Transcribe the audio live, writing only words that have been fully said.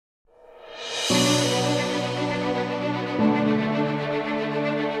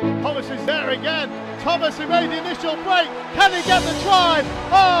here again. Thomas, who made the initial break, can he get the try?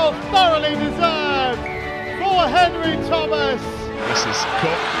 Oh, thoroughly deserved for Henry Thomas. This is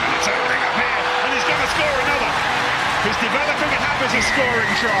Cook, and it's opening up here, and he's going to score another. He's developing a habit of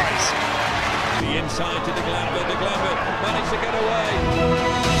scoring tries. The inside to Glanville managed to get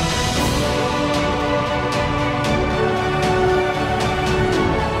away.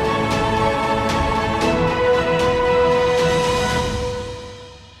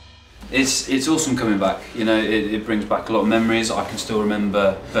 It's awesome coming back. You know, it brings back a lot of memories. I can still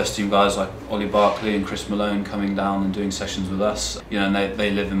remember first team guys like Ollie Barkley and Chris Malone coming down and doing sessions with us. You know, and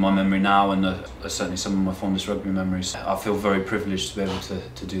they live in my memory now, and are certainly some of my fondest rugby memories. I feel very privileged to be able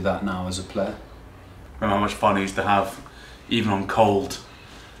to do that now as a player. Remember how much fun I used to have, even on cold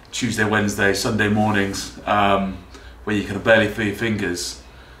Tuesday, Wednesday, Sunday mornings, where you can barely feel your fingers.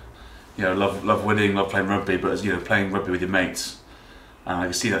 You know, love winning, love playing rugby, but as you know, playing rugby with your mates. And I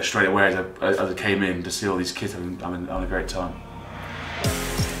could see that straight away as I came in to see all these kids having a great time.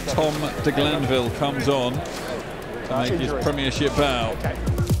 Tom de Glanville comes on to make his premiership bow.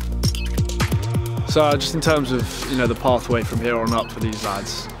 So just in terms of the pathway from here on up for these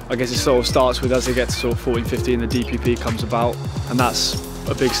lads, I guess it sort of starts with as they get to sort of 14, 15, the DPP comes about, and that's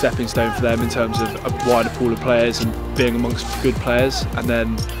a big stepping stone for them in terms of a wider pool of players and being amongst good players, and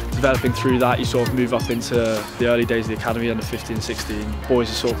then developing through that you sort of move up into the early days of the academy, under 15, 16. Boys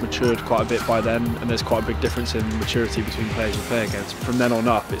have sort of matured quite a bit by then, and there's quite a big difference in maturity between players you play against. From then on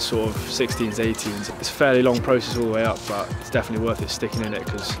up it's sort of 16s, 18s. It's a fairly long process all the way up, but it's definitely worth it sticking in it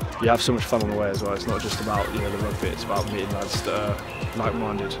because you have so much fun on the way as well. It's not just about the rugby, it's about meeting lads that are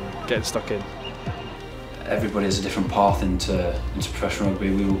like-minded and getting stuck in. Everybody has a different path into professional rugby.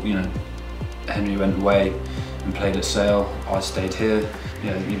 Henry went away and played at Sale. I stayed here.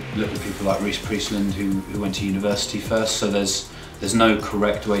 You look at people like Reece Priestland who went to university first. So there's no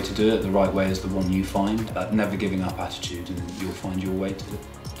correct way to do it. The right way is the one you find. That never giving up attitude, and you'll find your way to the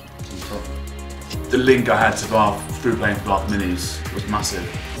top. The link I had to Bath through playing for Bath Minis was massive.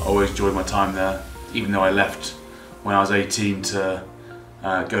 I always enjoyed my time there, even though I left when I was 18 to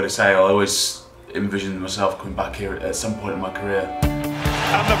go to Sale. I always envisioned myself coming back here at some point in my career.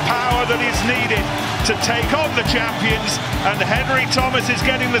 And the power that is needed to take on the champions, and Henry Thomas is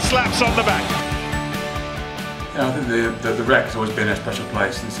getting the slaps on the back. Yeah, I think the rec has always been a special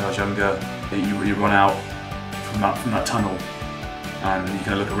place since I was younger. You run out from that tunnel and you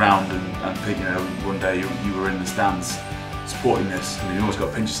can look around and think, one day you were in the stands supporting this, and you always got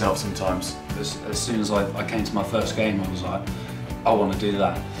to pinch yourself sometimes. As soon as I came to my first game, I was like, I want to do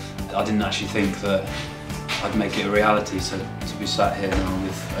that. I didn't actually think that I'd make it a reality, so to be sat here now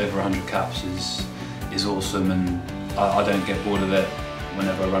with over 100 caps is awesome, and I don't get bored of it.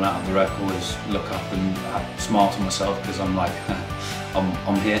 Whenever I run out of the rec, I always look up and smile to myself because I'm like,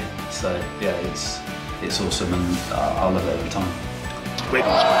 I'm here. So yeah, it's awesome, and I love it every time.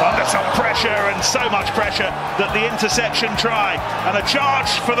 Wiggles under some pressure, and so much pressure that the interception try, and a charge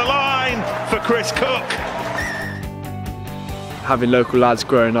for the line for Chris Cook. Having local lads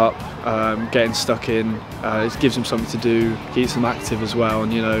growing up, getting stuck in, it gives them something to do, keeps them active as well,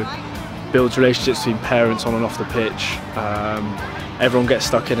 and builds relationships between parents on and off the pitch. Everyone gets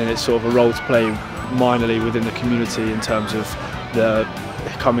stuck in, and it's sort of a role to play minorly within the community in terms of the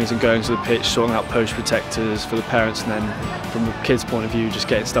comings and goings of the pitch, sorting out post protectors for the parents, and then from the kids' point of view, just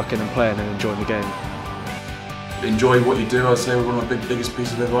getting stuck in and playing and enjoying the game. Enjoy what you do, I'd say, one of the biggest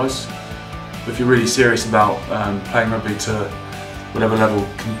pieces of advice. If you're really serious about playing rugby to whatever level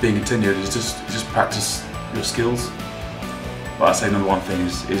being continued, is just practice your skills. But I'd say number one thing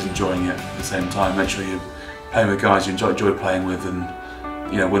is enjoying it at the same time. Make sure you're playing with guys you enjoy playing with, and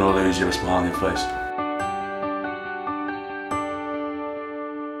win or lose, you have a smile on your face.